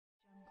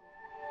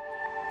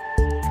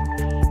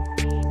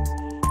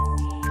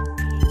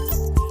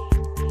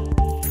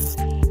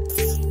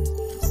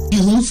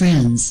Hello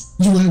friends,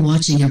 you are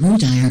watching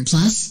Erudire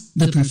Plus,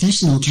 the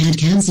professional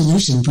CAD/CAM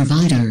solution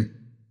provider.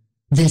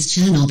 This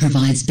channel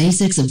provides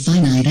basics of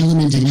finite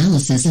element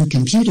analysis and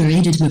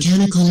computer-aided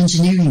mechanical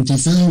engineering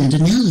design and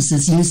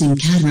analysis using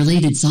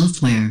CAD-related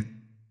software.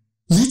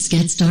 Let's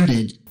get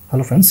started.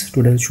 Hello friends,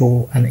 today I'll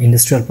show an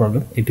industrial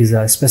problem. It is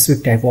a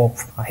specific type of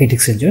heat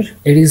exchanger.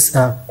 It is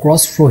a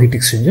cross-flow heat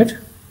exchanger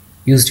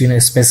used in a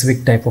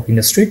specific type of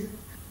industry.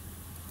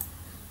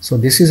 So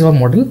this is our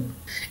model.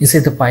 Inside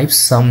the pipes,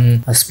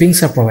 some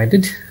springs are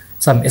provided.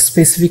 Some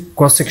specific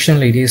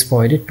cross-sectional area is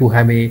provided to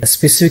have a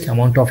specific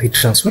amount of heat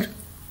transfer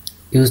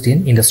used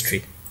in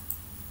industry.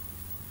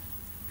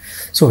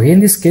 So here in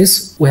this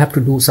case, we have to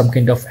do some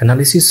kind of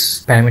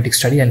analysis, parametric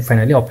study, and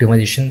finally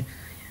optimization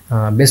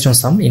based on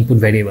some input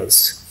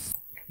variables.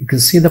 You can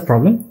see the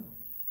problem.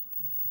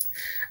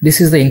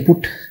 This is the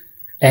input,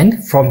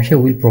 and from here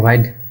we'll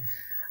provide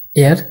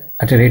air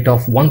at a rate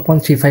of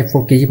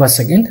 1.354 kg per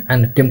second,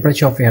 and the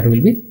temperature of air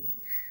will be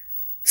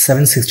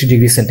 760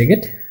 degrees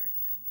centigrade.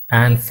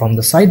 And from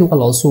the side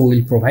wall also we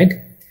will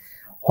provide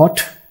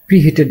hot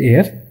preheated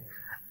air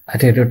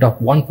at a rate of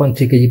 1.3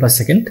 kg per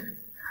second,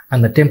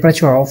 and the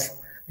temperature of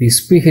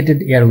this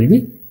preheated air will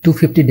be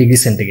 250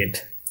 degrees centigrade.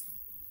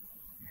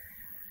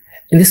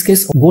 In this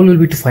case, our goal will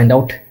be to find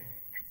out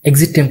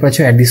exit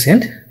temperature at this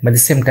end. By the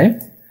same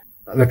time,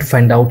 we have to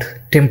find out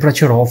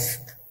temperature of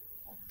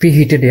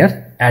preheated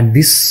air at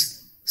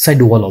this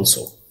side wall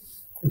also.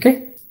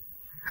 Okay,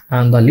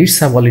 and the leads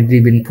have already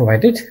been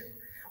provided.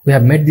 We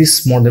have made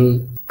this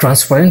model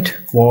transparent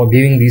for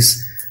viewing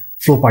these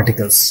flow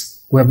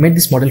particles. We have made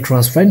this model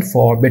transparent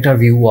for better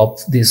view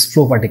of these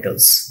flow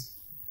particles.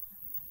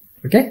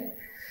 Okay,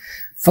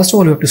 first of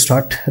all, we have to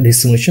start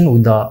this simulation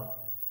with the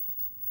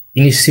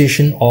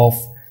initiation of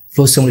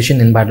flow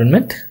simulation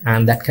environment,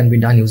 and that can be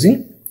done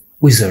using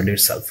Wizard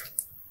itself.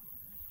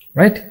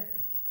 Right,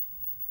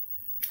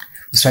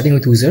 starting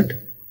with Wizard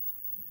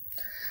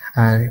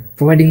and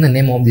providing the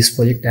name of this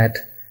project at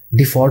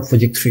default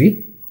project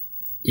 3,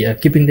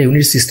 keeping the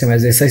unit system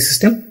as SI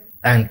system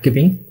and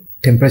keeping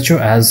temperature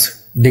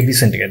as degree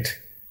centigrade.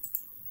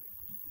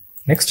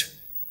 Next,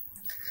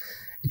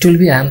 it will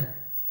be an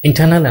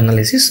internal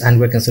analysis, and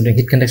we're considering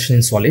heat conduction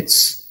in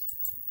solids.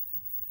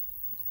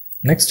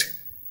 Next,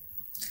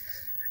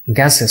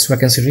 gases, we're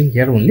considering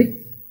air only.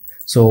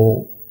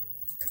 So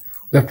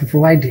we have to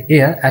provide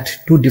air at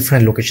two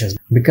different locations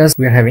because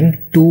we are having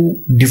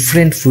two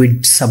different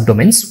fluid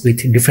subdomains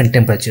with different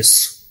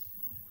temperatures.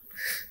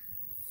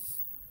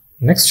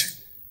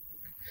 Next,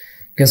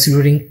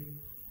 considering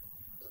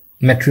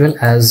material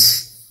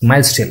as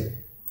mild steel.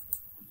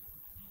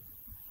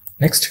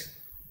 Next,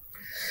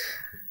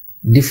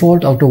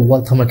 default outer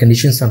wall thermal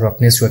conditions and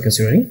roughness we are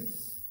considering.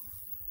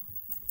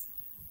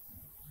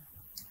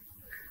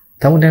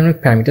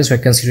 Thermodynamic parameters we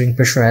are considering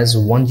pressure as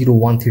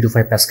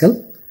 101,325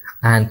 Pascal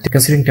and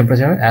considering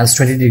temperature as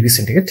 20 degrees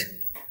centigrade.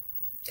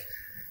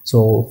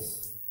 So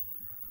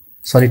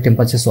solid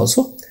temperatures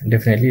also,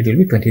 definitely it will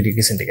be 20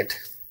 degrees centigrade.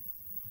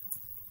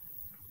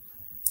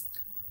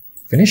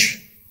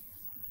 Finish.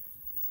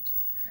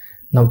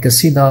 Now you can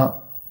see the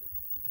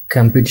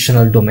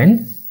computational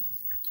domain.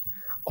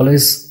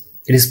 Always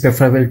it is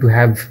preferable to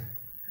have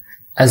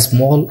as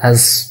small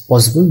as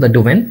possible the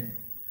domain,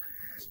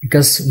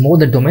 because more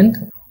the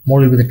domain, more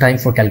will be the time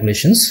for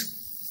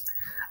calculations.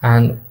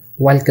 And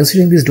while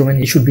considering this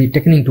domain, it should be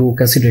taken into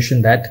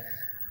consideration that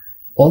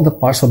all the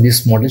parts of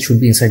this model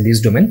should be inside this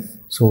domain.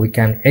 So we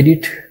can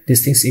edit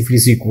these things if it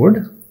is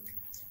required.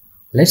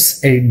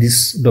 Let's edit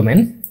this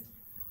domain.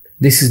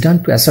 This is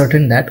done to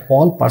ascertain that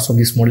all parts of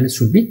this model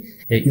should be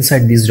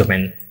inside this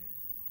domain.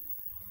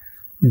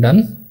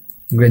 Done.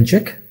 Green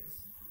check.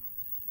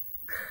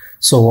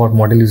 So our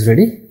model is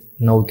ready.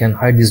 Now we can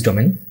hide this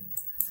domain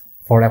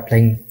for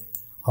applying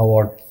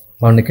our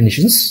boundary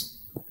conditions.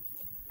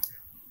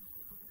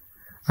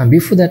 And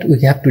before that, we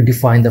have to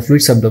define the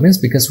fluid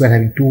subdomains because we are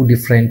having two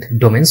different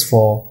domains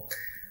for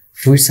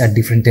fluids at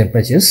different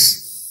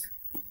temperatures.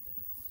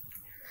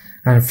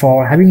 And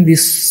for having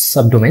these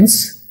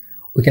subdomains,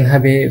 we can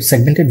have a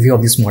segmented view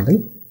of this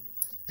model.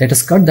 Let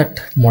us cut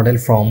that model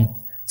from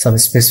some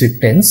specific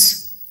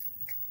planes.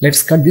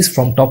 Let's cut this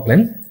from top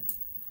plane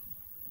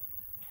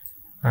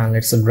and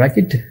let's drag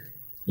it.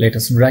 Let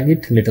us drag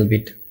it a little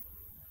bit.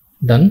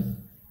 Done.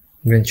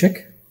 Green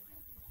check.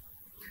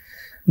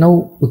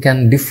 Now we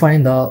can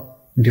define the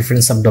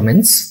different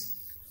subdomains.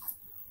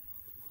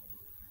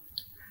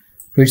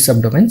 Fluid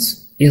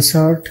subdomains.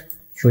 Insert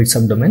fluid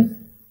subdomain.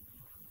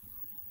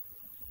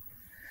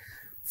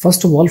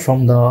 First of all,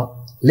 from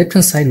the left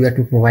hand side, we have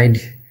to provide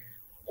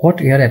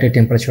hot air at a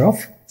temperature of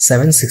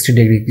 760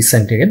 degrees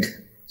centigrade.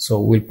 So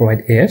we'll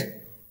provide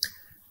air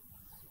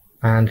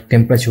and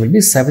temperature will be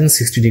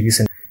 760 degrees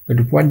centigrade. We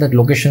have to provide the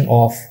location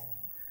of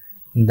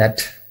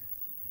that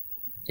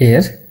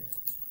air.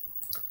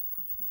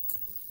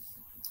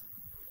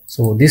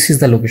 So this is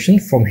the location.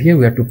 From here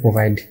we have to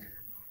provide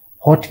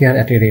hot air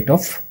at a rate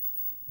of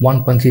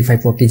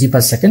 1.354 kg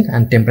per second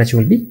and temperature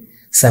will be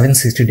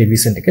 760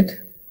 degrees centigrade.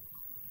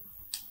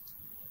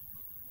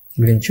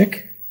 Green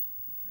check.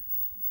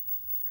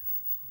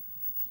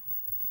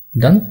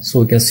 Done.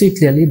 So we can see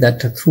clearly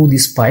that through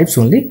these pipes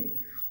only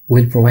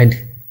we will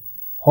provide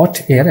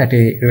hot air at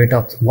a rate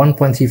of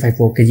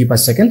 1.354 kg per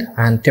second,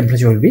 and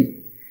temperature will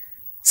be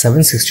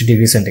 760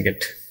 degrees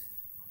centigrade.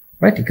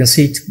 Right, you can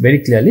see it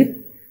very clearly.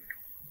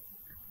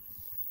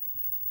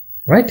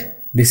 Right,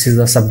 this is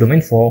the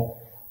subdomain for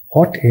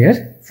hot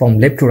air from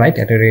left to right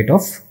at a rate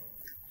of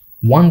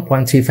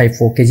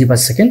 1.354 kg per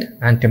second,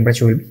 and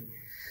temperature will be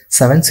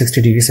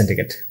 760 degrees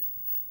centigrade.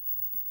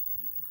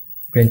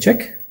 Go and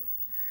check.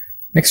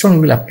 Next one,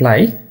 we will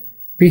apply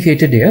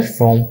preheated air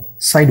from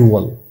side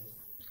wall.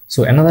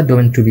 So another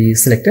domain to be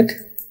selected.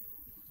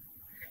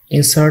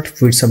 Insert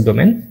fluid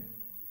subdomain,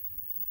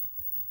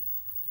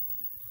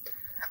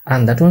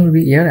 and that one will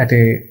be air at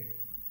a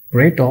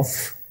rate of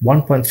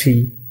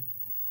 1.3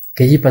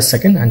 kg per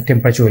second, and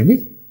temperature will be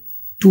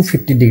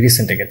 250 degrees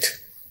centigrade.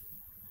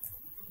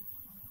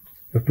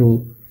 You have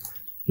to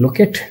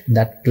locate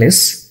that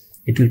place.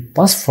 It will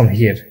pass from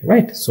here,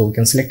 right? So we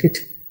can select it.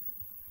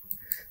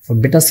 For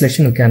better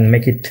selection, we can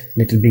make it a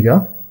little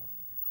bigger.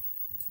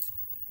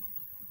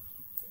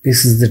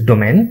 This is the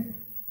domain.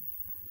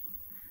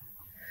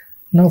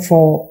 Now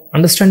for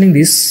understanding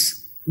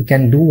this, we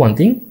can do one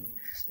thing.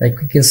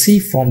 Like we can see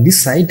from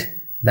this side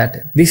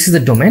that this is the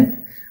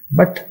domain,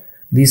 but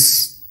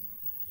these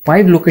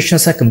 5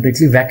 locations are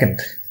completely vacant.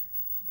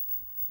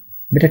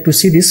 Better to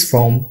see this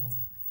from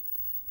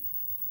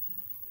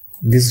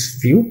this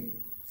view,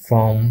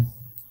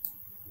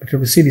 better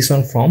to see this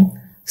one from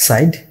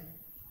side.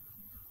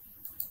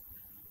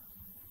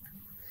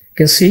 You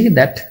can see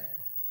that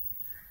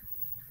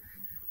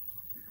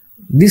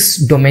this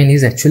domain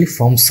is actually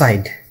from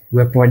side.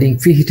 We are providing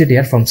preheated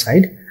air from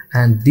side,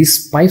 and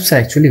these pipes are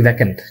actually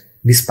vacant.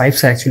 These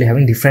pipes are actually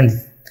having different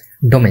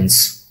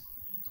domains,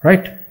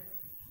 right?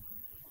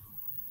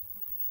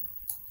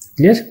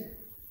 Clear?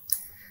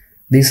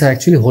 These are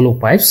actually hollow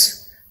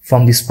pipes.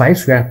 From these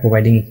pipes we are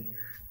providing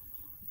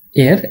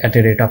air at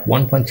a rate of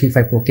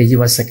 1.354 kg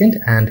per second,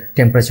 and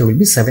temperature will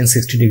be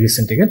 760 degrees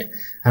centigrade.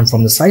 And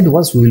from the side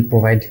walls we will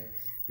provide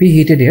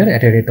preheated air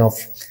at a rate of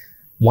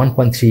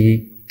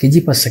 1.3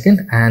 kg per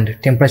second, and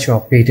temperature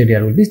of preheated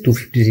air will be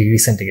 250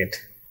 degrees centigrade.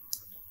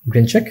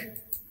 Green check.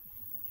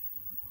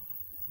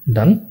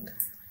 Done.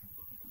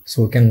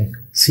 So we can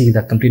see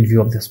the complete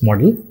view of this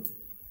model.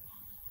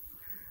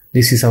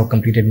 This is our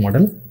completed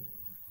model,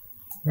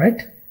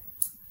 right?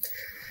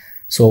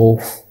 So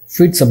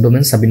fluid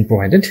subdomains have been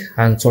provided,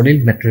 and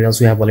solid materials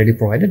we have already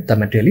provided. The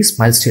material is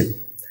mild steel.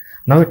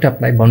 Now we have to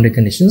apply boundary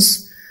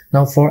conditions.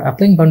 Now for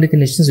applying boundary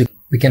conditions,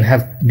 we can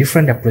have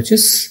different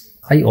approaches.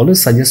 I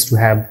always suggest to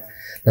have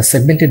the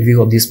segmented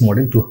view of this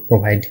model to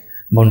provide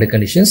boundary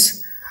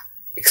conditions.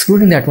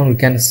 Excluding that one, we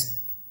can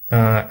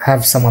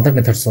have some other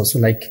methods also,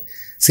 like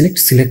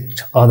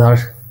select other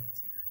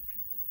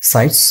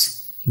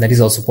sites. That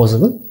is also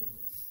possible.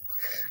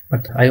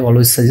 But I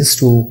always suggest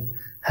to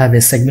have a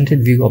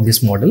segmented view of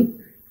this model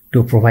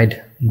to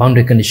provide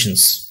boundary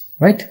conditions,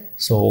 right?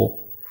 So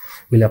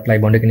we'll apply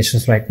boundary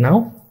conditions right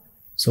now.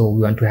 So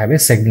we want to have a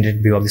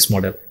segmented view of this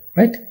model,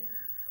 right?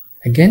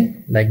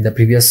 Again, like the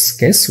previous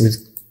case, we'll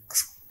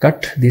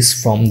cut this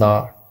from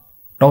the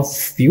top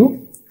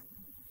view.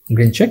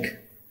 Green check.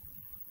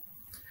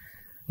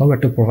 Now we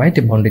have to provide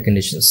a boundary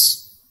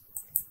conditions.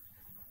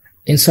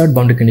 Insert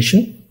boundary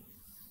condition.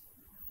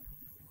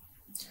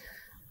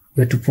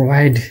 We have to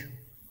provide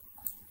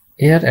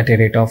air at a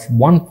rate of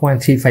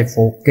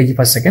 1.354 kg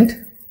per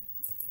second.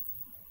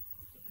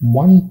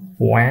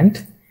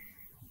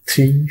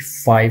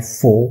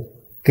 1.354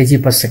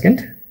 kg per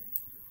second,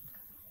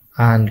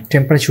 and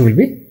temperature will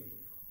be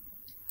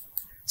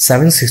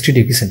 760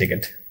 degrees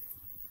centigrade.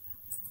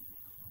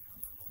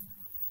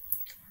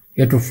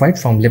 You have to fight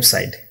from left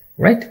side,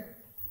 right?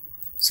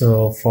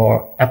 So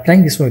for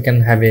applying this one, we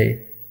can have a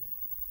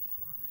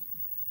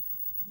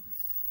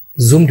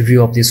zoomed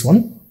view of this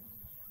one.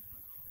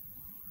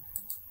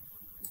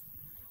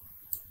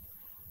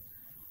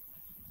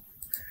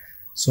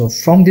 So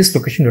from this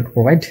location, we have to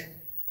provide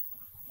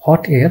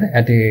hot air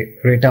at a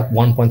rate of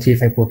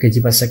 1.354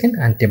 kg per second,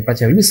 and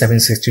temperature will be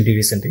 760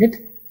 degrees centigrade.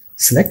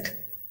 Select.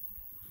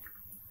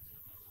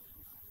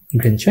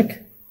 Green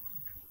check.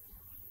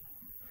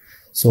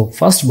 So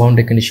first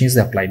boundary condition is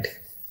applied.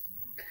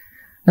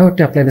 Now we have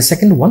to apply the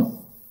second one.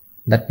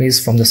 That means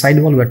from the side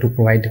wall we have to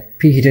provide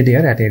preheated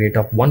air at a rate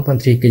of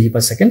 1.3 kg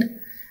per second,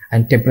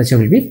 and temperature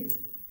will be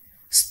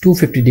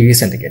 250 degrees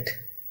centigrade.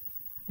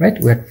 Right?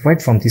 We have to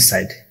provide from this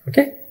side.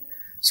 Okay.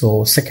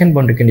 So second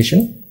boundary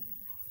condition.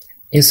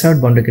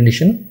 Insert boundary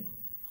condition.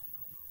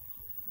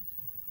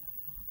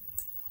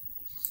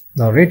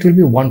 The rate will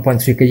be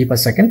 1.3 kg per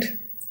second.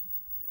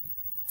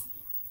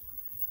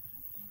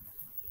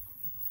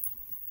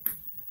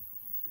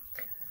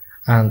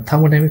 And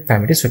thermodynamic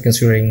parameters, we're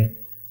considering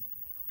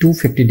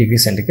 250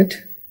 degrees centigrade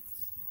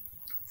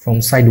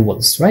from side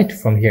walls, right?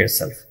 From here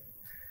itself.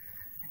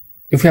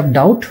 If you have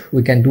doubt,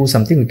 we can do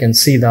something. We can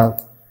see the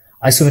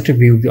isometric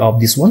view of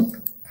this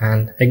one,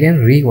 and again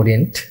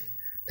reorient.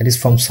 That is,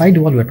 from side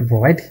wall we have to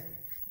provide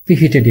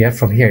preheated air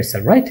from here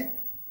itself, right?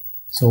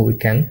 So we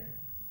can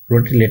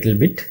rotate a little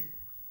bit.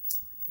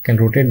 can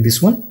rotate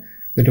this one.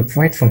 We have to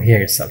provide from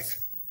here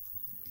itself.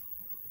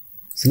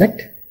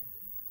 Select,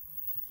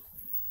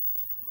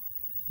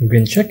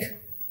 green check.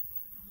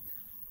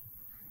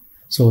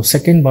 So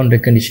second boundary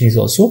condition is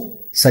also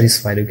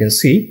satisfied. You can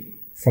see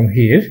from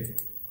here,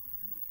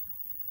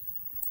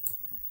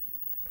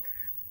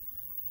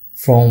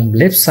 from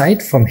left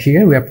side, from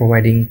here we are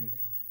providing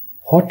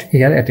hot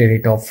air at a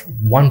rate of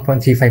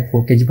 1.354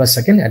 kg per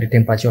second at a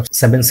temperature of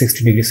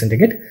 760 degrees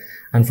centigrade,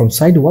 and from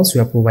side walls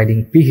we are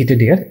providing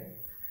preheated air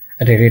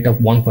at a rate of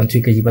 1.3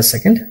 kg per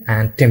second,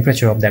 and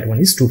temperature of that one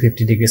is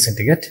 250 degrees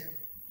centigrade.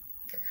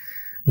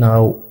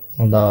 Now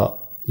on the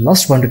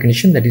last boundary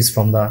condition, that is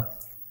from the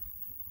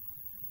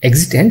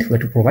exit end, we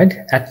have to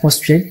provide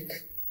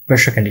atmospheric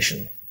pressure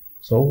condition.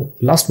 So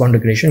last boundary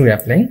condition we are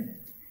applying,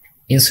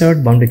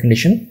 insert boundary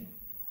condition.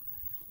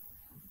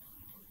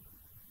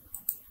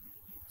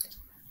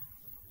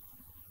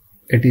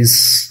 It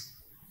is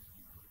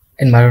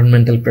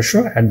environmental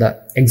pressure at the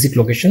exit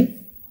location.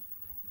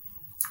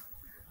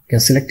 You can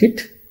select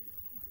it.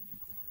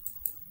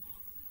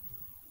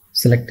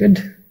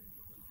 Selected,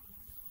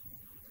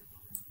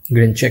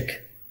 green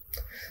check.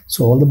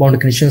 So all the boundary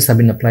conditions have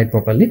been applied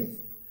properly.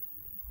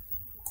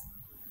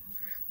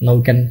 Now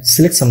we can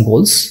select some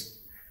goals.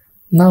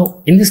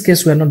 Now in this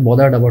case we are not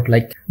bothered about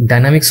like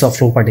dynamics of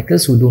flow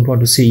particles. We don't want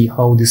to see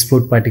how these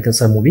fluid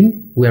particles are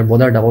moving. We are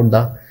bothered about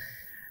the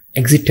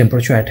exit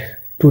temperature at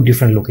two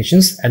different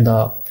locations, at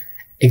the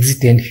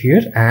exit end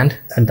here and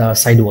at the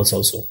side walls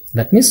also.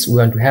 That means we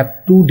want to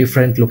have two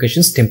different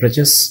locations,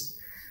 temperatures.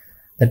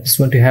 That means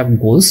we want to have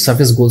goals,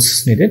 surface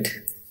goals needed.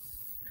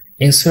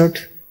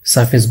 Insert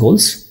surface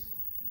goals.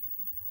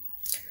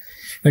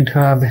 We want to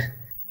have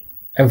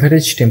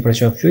average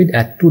temperature of fluid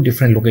at two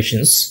different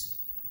locations.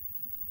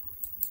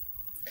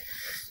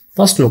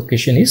 First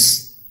location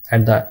is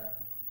at the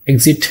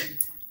exit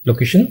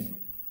location.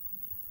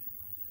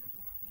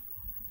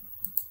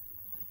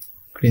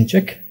 Green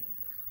check.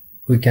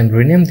 We can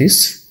rename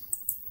this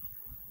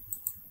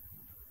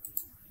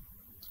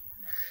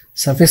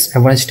surface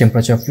average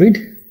temperature of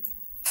fluid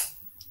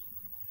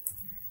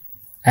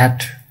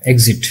at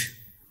exit.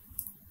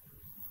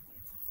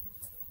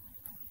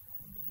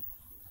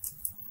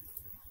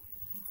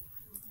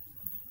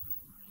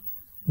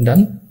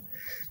 Done.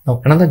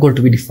 Now another goal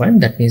to be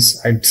defined, that means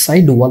at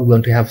side wall we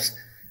want to have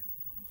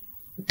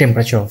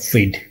temperature of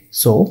fluid.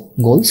 So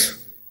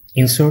goals,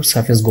 insert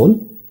surface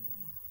goal,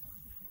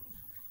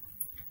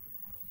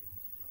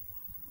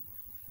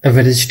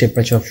 average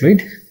temperature of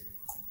fluid.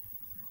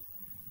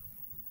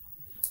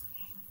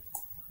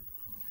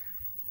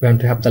 We want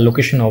to have the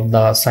location of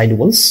the side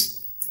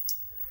walls.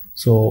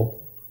 So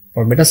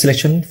for better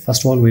selection,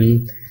 first of all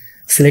we'll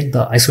select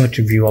the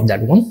isometric view of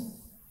that one.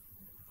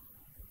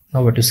 Now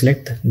we have to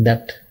select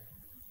that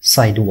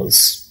side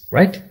walls,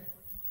 right?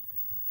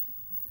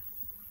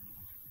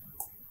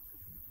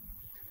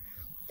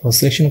 For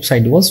selection of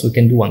side walls, we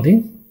can do one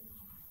thing.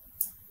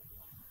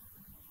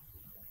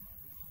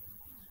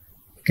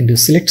 We can do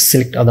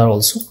select other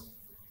also.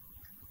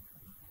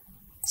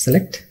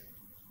 Select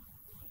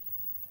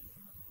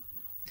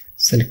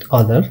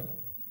other,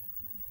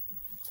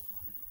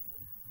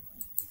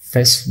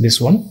 face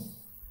this one,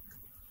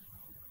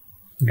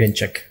 green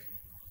check.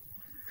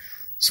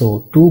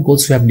 So two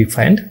goals we have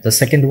defined. The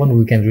second one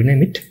we can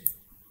rename it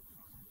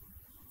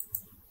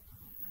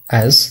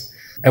as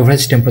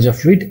average temperature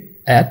fluid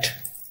at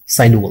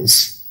side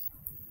walls.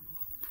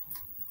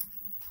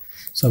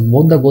 So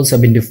both the goals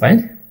have been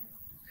defined.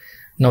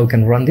 Now we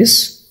can run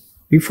this.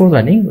 Before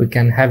running, we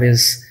can have a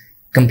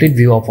complete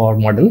view of our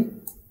model.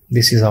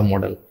 This is our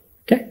model.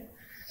 Okay.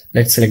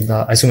 Let's select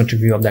the isometric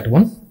view of that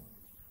one.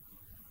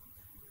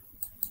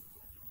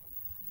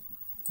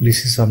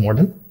 This is our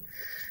model.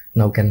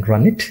 Now we can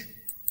run it.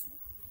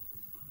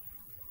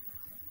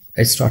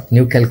 Let's start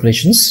new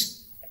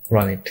calculations.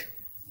 Run it.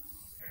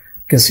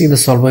 You can see the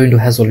solver window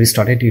has already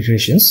started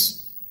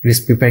iterations. It is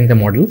preparing the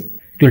model.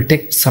 It will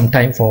take some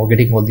time for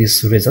getting all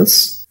these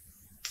results.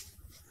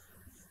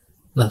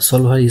 The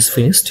solver is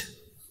finished.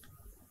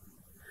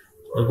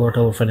 We got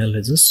our final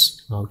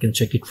results. Now we can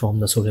check it from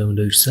the solver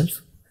window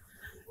itself.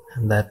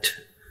 And that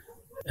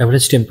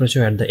average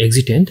temperature at the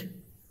exit end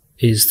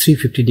is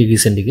 350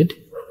 degrees centigrade.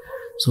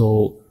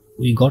 So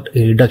we got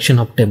a reduction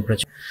of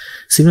temperature.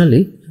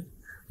 Similarly,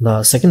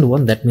 the second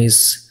one, that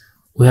means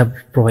we have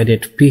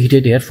provided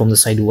preheated air from the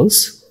side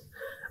walls,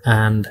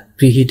 and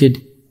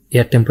preheated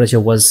air temperature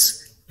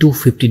was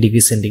 250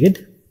 degrees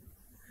centigrade.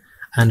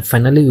 And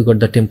finally, we got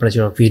the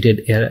temperature of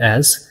heated air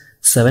as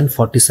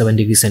 747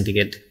 degrees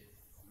centigrade.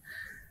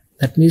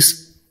 That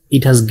means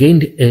it has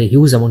gained a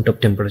huge amount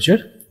of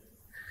temperature.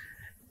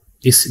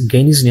 This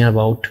gain is near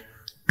about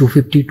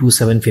 250 to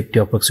 750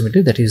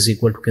 approximately. That is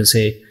equal to, you can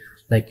say,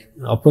 like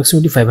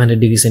approximately 500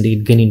 degrees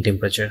centigrade gain in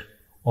temperature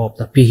of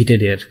the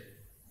preheated air.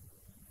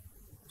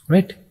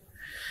 Right.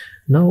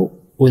 Now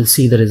we'll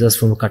see the results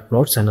from cut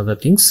plots and other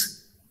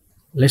things.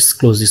 Let's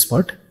close this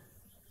part.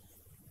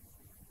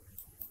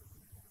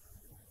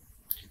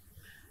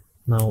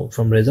 Now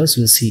from results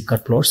we'll see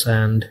cut plots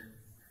and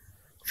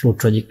flow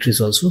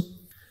trajectories also.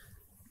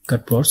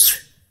 cut plots.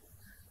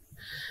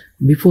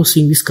 Before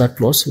seeing these cut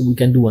plots, we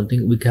can do one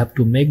thing. We have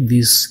to make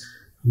this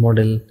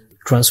model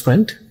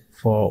transparent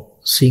for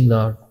seeing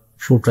the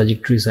flow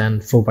trajectories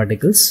and flow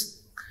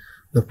particles.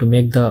 We have to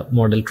make the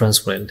model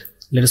transparent.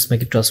 Let us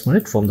make it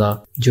transparent from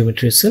the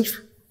geometry itself.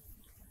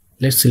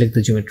 Let's select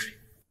the geometry.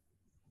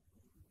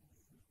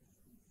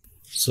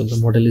 So the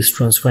model is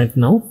transparent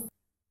now.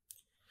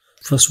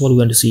 First of all, we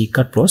want to see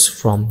cut plots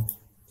from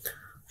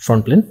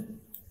front plane,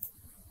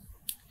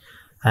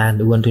 and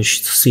we want to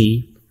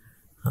see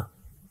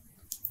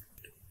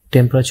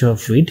temperature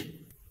of fluid.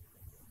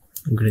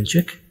 Green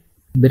check.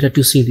 Better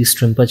to see this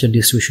temperature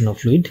distribution of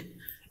fluid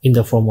in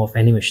the form of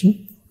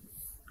animation.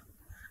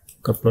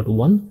 Cut plot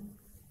 1.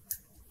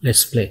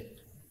 Let's play.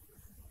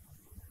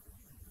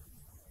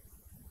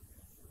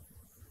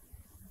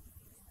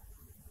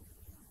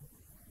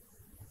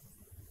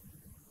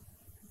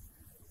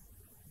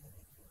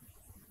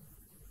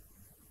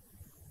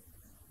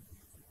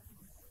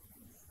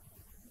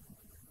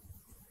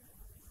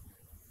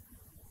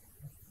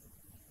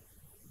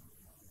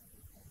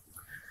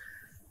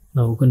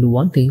 Now we can do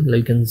one thing, like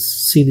you can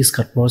see these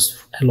cut plots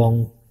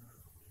along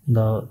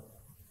the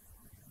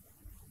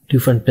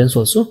different planes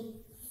also.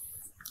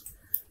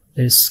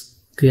 Let's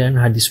clear and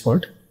hide this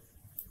part.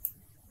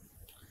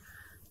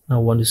 Now I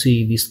want to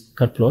see these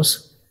cut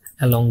plots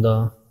along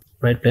the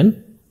right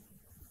plane.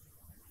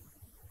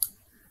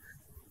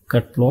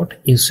 Cut plot,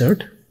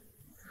 insert,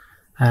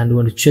 and we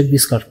want to check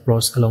these cut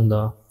plots along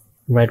the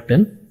right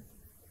plane.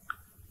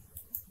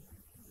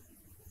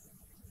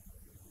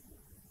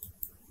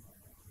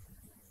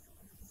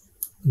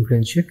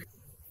 Green check.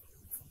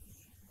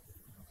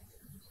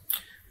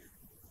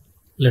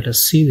 Let us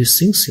see these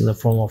things in the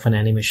form of an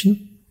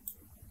animation.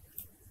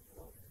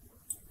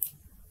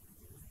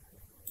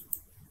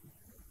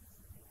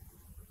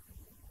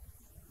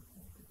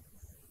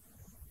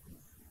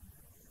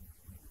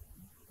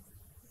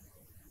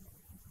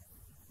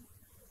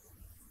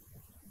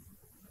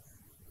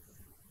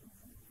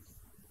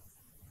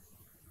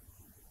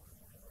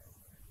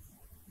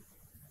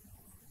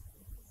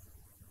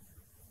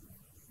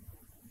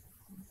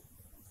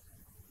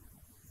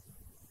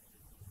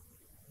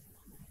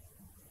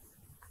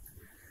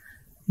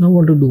 Now we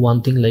want to do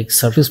one thing, like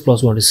surface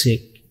plots. We want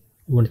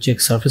to check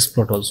surface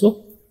plot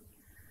also.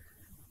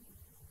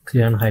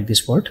 Clear and hide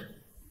this part.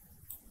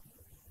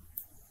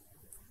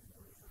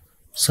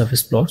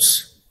 Surface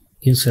plots,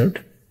 insert.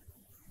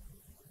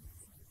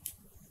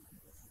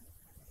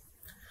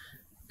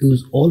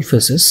 Use all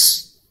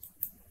faces,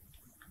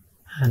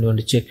 and we want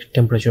to check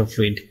temperature of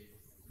fluid.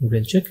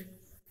 Green check.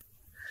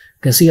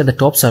 You can see at the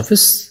top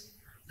surface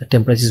the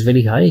temperature is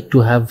very high.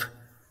 To have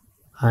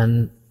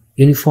an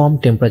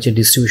uniform temperature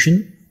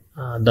distribution,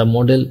 the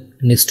model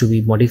needs to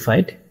be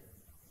modified.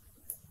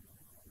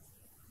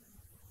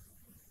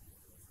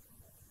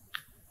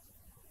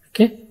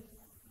 Okay,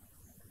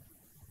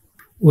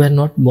 we are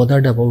not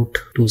bothered about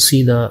to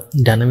see the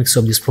dynamics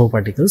of these flow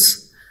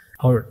particles.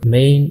 Our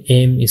main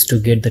aim is to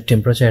get the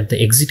temperature at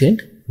the exit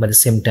end, by the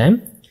same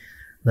time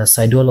the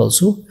sidewall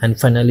also, and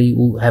finally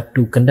we have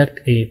to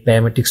conduct a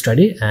parametric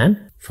study,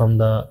 and from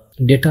the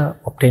data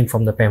obtained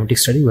from the parametric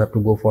study we have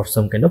to go for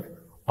some kind of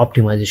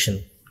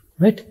optimization,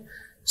 right?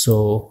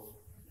 So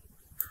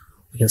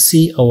we can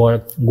see our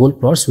goal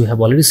plots we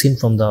have already seen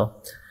from the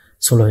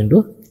solo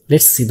window.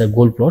 Let's see the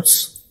goal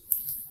plots.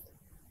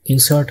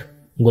 Insert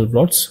goal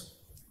plots.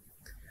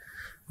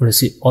 We want to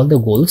see all the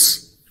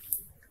goals.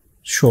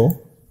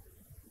 Show.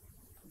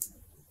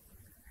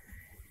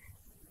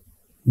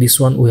 This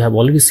one we have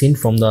already seen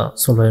from the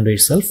solo window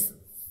itself,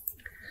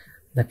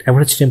 that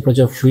average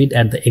temperature of fluid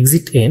at the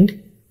exit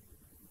end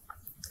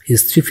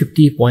is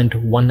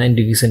 350.19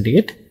 degrees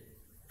centigrade,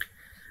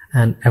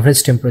 and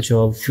average temperature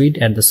of fluid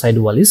at the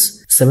sidewall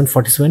is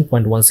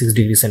 747.16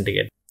 degrees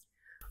centigrade.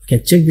 You can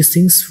check these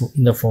things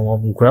in the form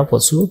of graph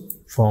also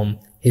from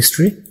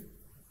history.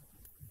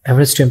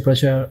 Average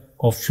temperature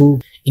of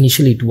fluid,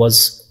 initially it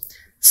was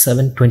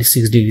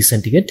 726 degrees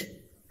centigrade,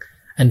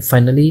 and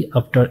finally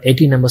after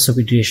 80 numbers of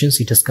iterations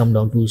it has come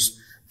down to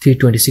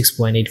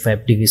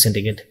 326.85 degrees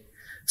centigrade.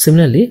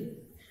 Similarly,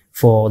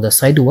 for the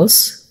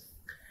sidewalls,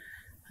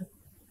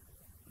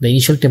 the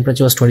initial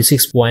temperature was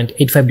 26.85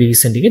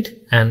 degrees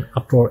centigrade, and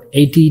after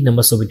 80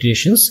 numbers of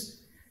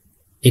iterations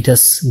it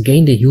has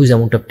gained a huge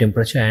amount of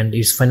temperature, and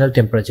its final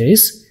temperature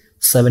is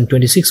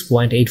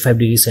 726.85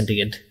 degrees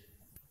centigrade.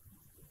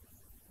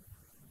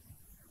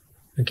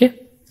 Okay,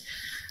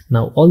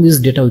 now all this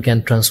data we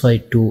can transfer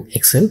it to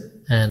Excel,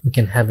 and we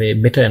can have a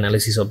better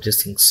analysis of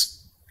these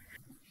things.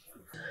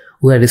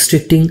 We are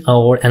restricting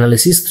our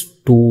analysis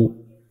to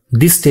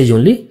this stage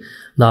only.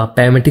 The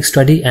parametric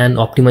study and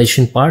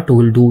optimization part we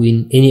will do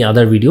in any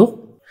other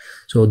video.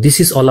 So this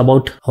is all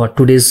about our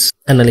today's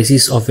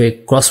analysis of a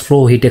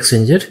cross-flow heat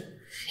exchanger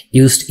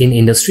used in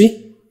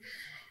industry.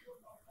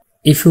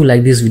 If you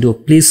like this video,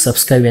 please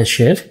subscribe and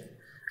share.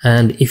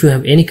 And if you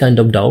have any kind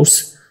of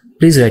doubts,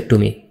 please write to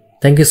me.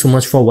 Thank you so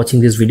much for watching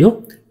this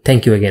video.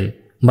 Thank you again.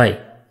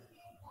 Bye.